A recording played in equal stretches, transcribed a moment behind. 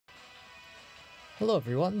Hello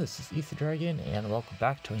everyone, this is Ether Dragon, and welcome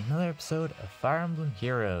back to another episode of Fire Emblem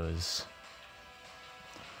Heroes.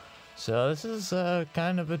 So this is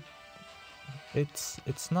kind of a...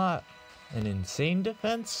 It's not an insane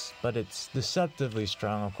defense, but it's deceptively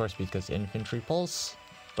strong, of course, because infantry pulse,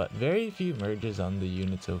 but very few merges on the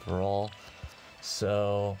units overall.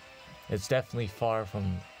 So it's definitely far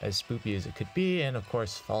from as spoopy as it could be, and of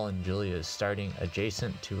course Fallen Julia is starting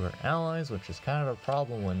adjacent to her allies, which is kind of a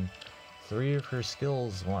problem when 3 of her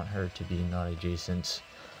skills want her to be not adjacent.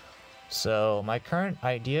 So my current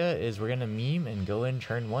idea is we're gonna meme and go in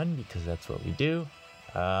turn 1 because that's what we do.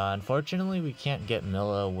 Unfortunately, we can't get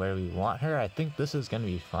Milla where we want her. I think this is gonna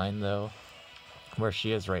be fine though, where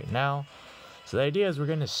she is right now. So the idea is we're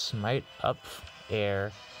gonna smite up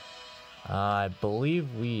air. I believe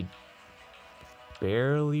we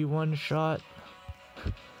barely one-shot.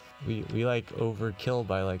 we like overkill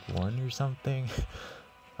by like 1 or something.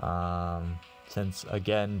 Since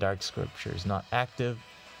again Dark Scripture is not active,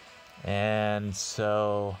 and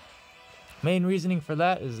so main reasoning for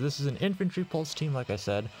that is this is an infantry pulse team, like I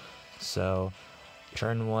said. So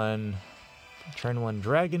turn 1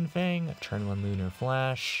 Dragon Fang, turn 1 Lunar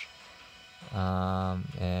Flash,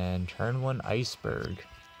 and turn 1 Iceberg.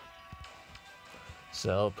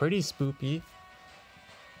 So pretty spoopy.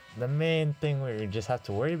 The main thing we just have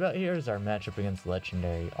to worry about here is our matchup against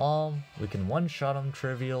Legendary Alm. We can one-shot him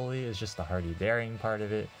trivially, it's just the hardy bearing part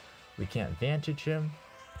of it. We can't vantage him,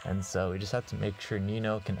 and so we just have to make sure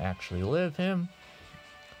Nino can actually live him.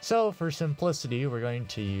 So for simplicity, we're going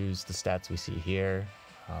to use the stats we see here.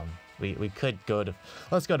 We could go to,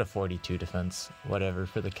 let's go to 42 defense, whatever,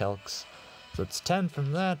 for the calcs. So it's 10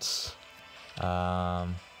 from that.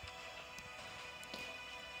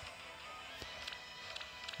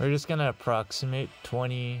 We're just gonna approximate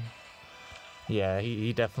 20. Yeah,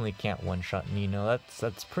 he definitely can't one-shot Nino.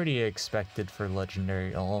 That's pretty expected for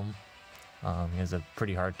Legendary Alm. He has a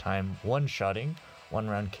pretty hard time one-shotting.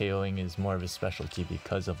 1-round KOing is more of his specialty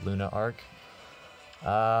because of Luna Arc.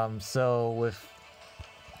 So with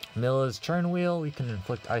Milla's turn wheel, we can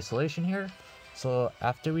inflict isolation here. So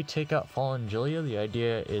after we take out Fallen Julia, the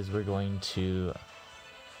idea is we're going to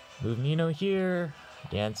move Nino here,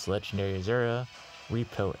 dance Legendary Azura,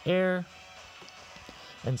 repo air,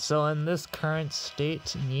 and so in this current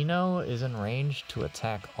state Nino is in range to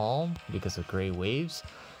attack Alm because of gray waves,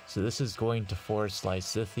 so this is going to force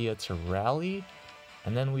Lysithea to rally,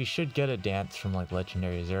 and then we should get a dance from like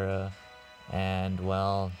Legendary Azura, and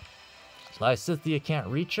well, Lysithea can't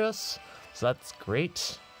reach us, so that's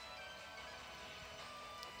great.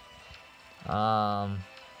 And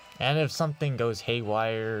if something goes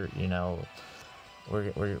haywire, you know,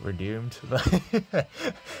 we're doomed. But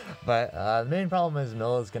the main problem is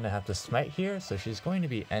Milla's gonna have to smite here, so she's going to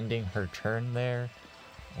be ending her turn there,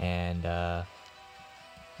 and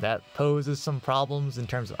that poses some problems in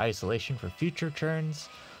terms of isolation for future turns,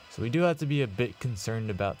 so we do have to be a bit concerned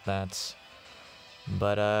about that.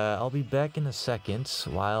 But I'll be back in a second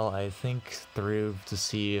while I think through to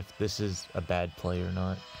see if this is a bad play or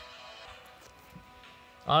not.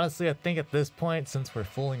 Honestly, I think at this point, since we're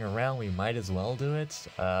fooling around, we might as well do it.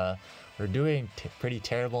 We're doing pretty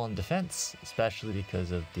terrible in defense, especially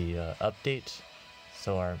because of the update.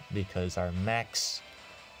 So because the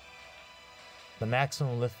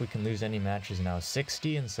maximum lift we can lose any match is now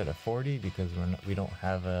 60 instead of 40 because we don't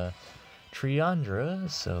have a Triandra,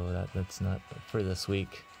 so that's not for this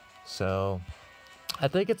week. So I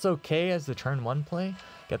think it's okay as the turn 1 play.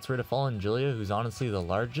 Gets rid of Fallen Julia, who's honestly the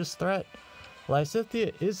largest threat.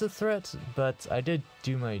 Lysithea is a threat, but I did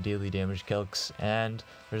do my daily damage calcs, and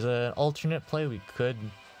there's an alternate play we could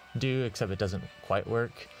do, except it doesn't quite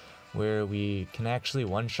work, where we can actually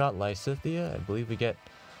one-shot Lysithea. I believe we get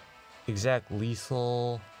exact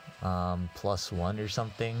lethal +1 or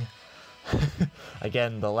something.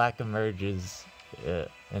 Again, the lack of merges,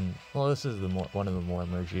 and well, this is one of the more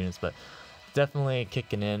merge units, but definitely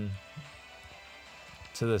kicking in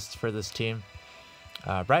to for this team.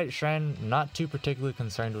 Bright Shrine, not too particularly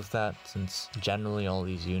concerned with that, since generally all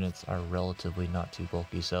these units are relatively not too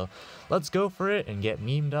bulky. So let's go for it and get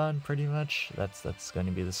memed on, pretty much. That's going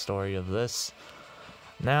to be the story of this.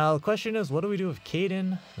 Now the question is, what do we do with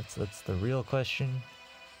Kaden? That's the real question.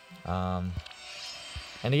 And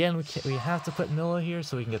again, we have to put Milla here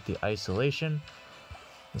so we can get the isolation.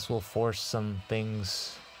 This will force some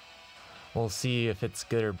things. We'll see if it's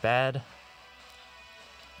good or bad.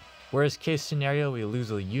 Worst case scenario, we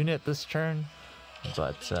lose a unit this turn,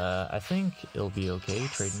 but I think it'll be okay,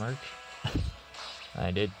 trademark.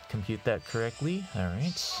 I did compute that correctly,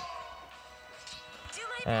 alright.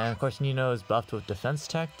 And of course Nino is buffed with defense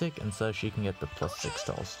tactic, and so she can get the +6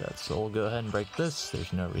 to all stats. So we'll go ahead and break this.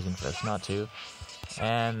 There's no reason for us not to.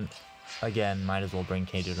 And again, might as well bring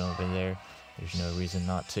Kaden over there. There's no reason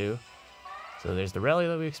not to. So there's the rally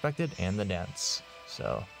that we expected and the dance.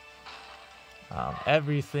 So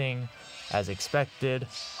everything as expected.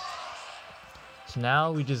 So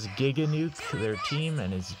now we just Giga Nuke their team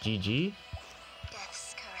and it's GG.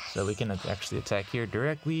 So we can actually attack here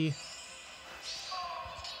directly.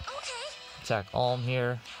 Attack Alm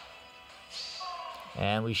here.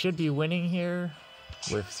 And we should be winning here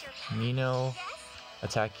with Nino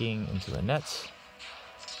attacking into the net.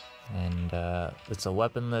 And it's a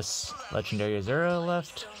weaponless legendary Azura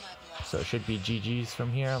left. So it should be GG's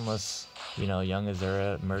from here unless, you know, young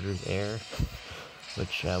Azura murders Air.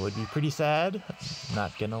 Which would be pretty sad,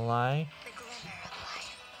 not gonna lie.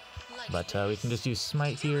 But we can just use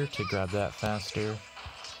Smite here to grab that faster.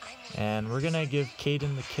 And we're gonna give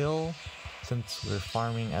Kaden the kill since we're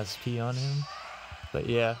farming SP on him. But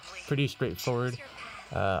yeah, pretty straightforward.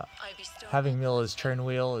 Having Mill as turn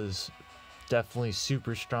wheel is definitely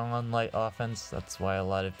super strong on light offense. That's why a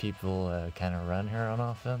lot of people kind of run her on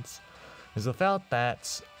offense. Because without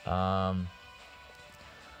that, the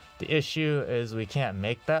issue is we can't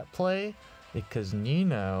make that play because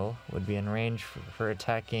Nino would be in range for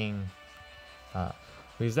attacking.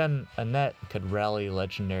 Because then Annette could rally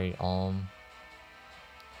legendary Alm.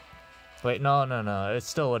 Wait, no, it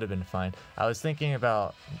still would have been fine. I was thinking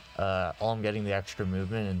about Alm getting the extra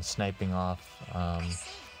movement and sniping off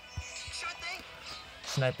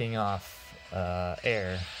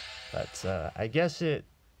Air, but I guess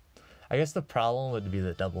the problem would be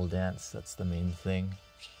the double dance. That's the main thing.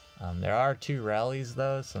 There are 2 rallies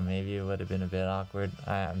though, so maybe it would have been a bit awkward.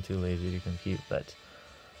 I'm too lazy to compute, but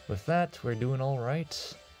with that, we're doing all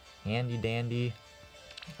right. Handy dandy.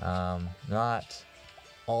 Not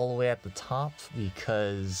all the way at the top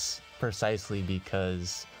precisely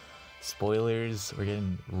because spoilers, we're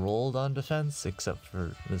getting rolled on defense, except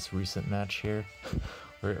for this recent match here.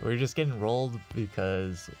 We're just getting rolled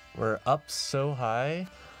because we're up so high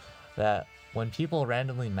that when people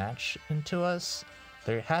randomly match into us,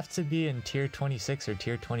 they have to be in tier 26 or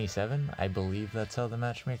tier 27. I believe that's how the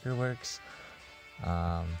matchmaker works.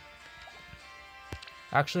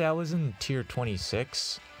 Actually, I was in tier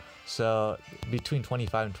 26, so between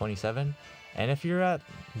 25 and 27. And if you're at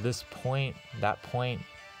this point, that point,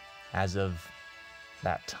 as of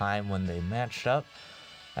that time when they matched up,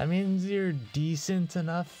 that means you're decent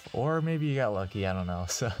enough, or maybe you got lucky, I don't know.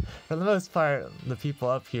 So for the most part, the people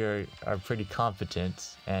up here are pretty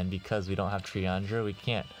competent, and because we don't have Triandra, we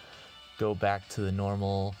can't go back to the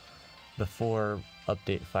normal before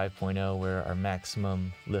update 5.0 where our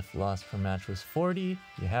maximum lift loss per match was 40.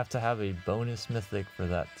 You have to have a bonus mythic for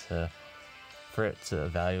that for it to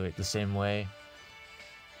evaluate the same way.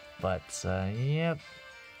 But yep,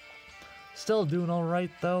 still doing all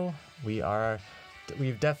right though.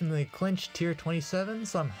 We've definitely clinched tier 27,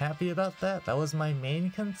 so I'm happy about that. That was my main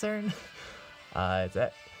concern.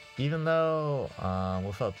 Even though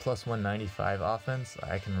with a plus 195 offense,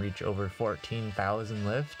 I can reach over 14,000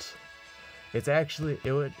 lift. It's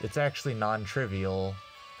actually non-trivial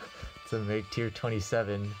to make tier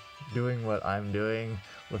 27 doing what I'm doing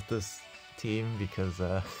with this team, because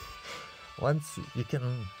once you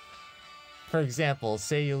can, for example,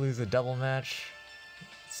 say you lose a double match.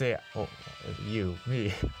 Say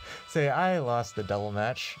I lost the double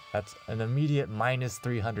match, that's an immediate minus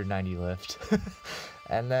 390 lift.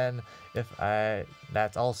 And then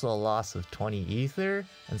that's also a loss of 20 ether,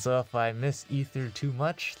 and so if I miss ether too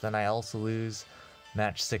much, then I also lose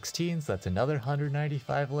match 16, so that's another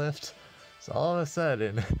 195 lift. So all of a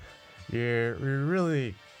sudden, you're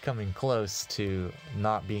really coming close to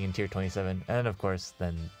not being in tier 27, and of course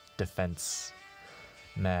then defense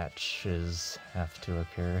matches have to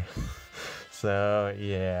occur. So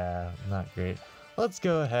yeah, not great. Let's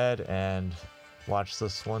go ahead and watch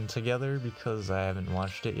this one together because I haven't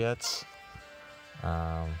watched it yet.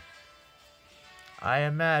 I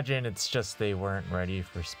imagine it's just they weren't ready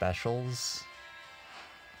for specials.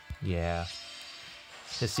 Yeah,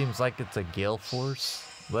 it seems like it's a Gale Force,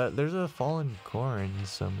 but there's a Fallen Corrin,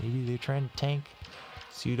 so maybe they're trying to tank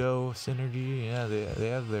pseudo synergy. Yeah, they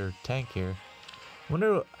have their tank here.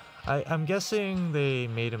 I'm guessing they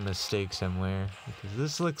made a mistake somewhere, because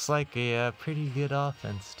this looks like a pretty good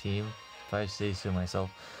offense team, if I say so myself.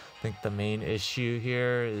 I think the main issue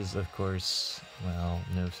here is, of course, well,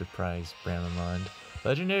 no surprise, Bramamond.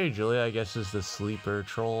 Legendary Julia, I guess, is the sleeper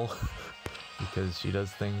troll, because she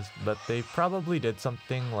does things, but they probably did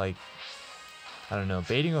something like I don't know,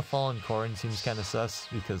 baiting a Fallen Corn seems kind of sus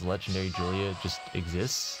because Legendary Julia just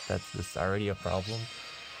exists. That's already a problem.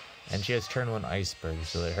 And she has turn 1 Iceberg,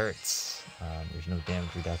 so it hurts. There's no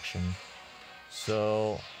damage reduction.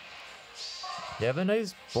 So, they have a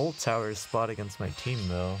nice Bolt Tower spot against my team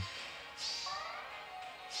though.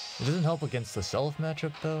 It doesn't help against the Self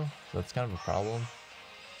matchup though, so that's kind of a problem.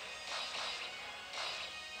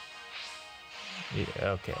 Yeah,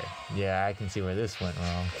 okay. Yeah, I can see where this went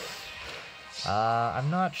wrong.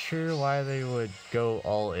 I'm not sure why they would go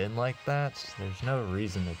all in like that. There's no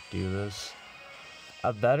reason to do this.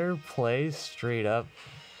 A better play straight up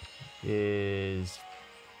is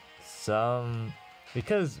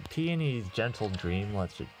because Peony's Gentle Dream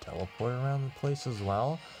lets you teleport around the place as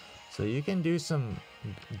well. So you can do some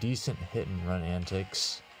decent hit and run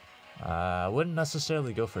antics. I wouldn't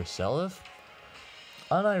necessarily go for Seliph.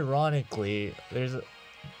 Unironically,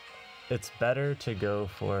 it's better to go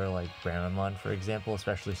for like Bramamon, for example,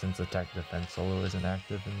 especially since attack defense solo isn't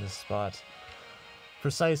active in this spot.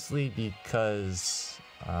 Precisely because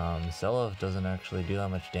Seliph doesn't actually do that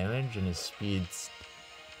much damage and his speed's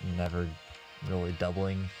never really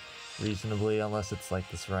doubling reasonably unless it's like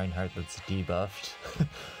this Reinhardt that's debuffed.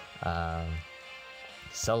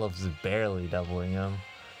 Seliph's barely doubling him.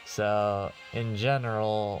 So in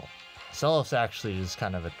general, Seliph's actually just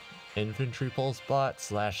kind of an infantry pulse bot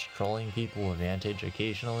 / trolling people advantage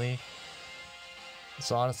occasionally.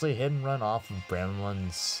 So honestly, hit and run off of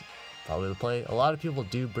Bramamon's probably the play. A lot of people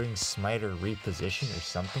do bring Smite or Reposition or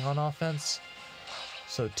something on offense.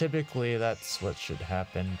 So typically that's what should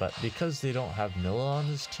happen, but because they don't have Milla on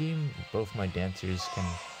this team, both my dancers can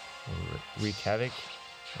wreak havoc.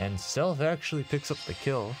 And Seliph actually picks up the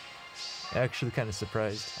kill. Actually kind of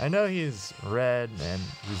surprised. I know he's red and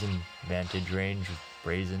he's in vantage range with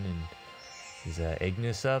Brazen and he's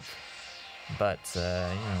Ignis up, but you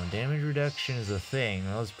know, damage reduction is a thing.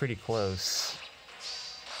 That was pretty close.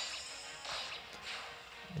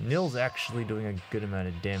 Nil's actually doing a good amount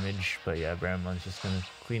of damage, but yeah, Bramamon's just gonna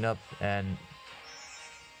clean up, and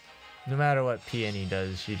no matter what Peony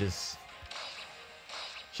does,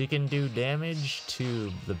 she can do damage to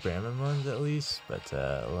the Bramamons at least, but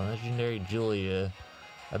Legendary Julia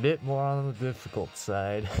a bit more on the difficult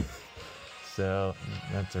side. So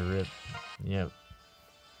that's a rip. Yep.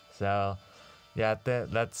 So yeah,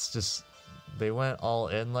 that's just, they went all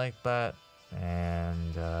in like that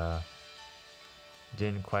and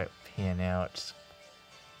didn't quite pan out.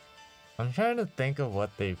 I'm trying to think of what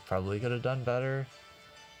they probably could have done better.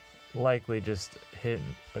 Likely just hit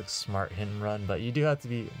a smart hit and run, but you do have to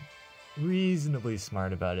be reasonably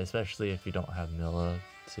smart about it, especially if you don't have Milla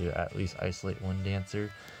to at least isolate one dancer.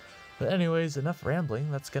 But anyways, enough rambling.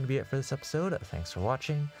 That's going to be it for this episode. Thanks for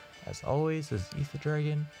watching. As always, this is Ether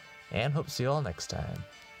Dragon, and hope to see you all next time.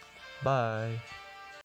 Bye.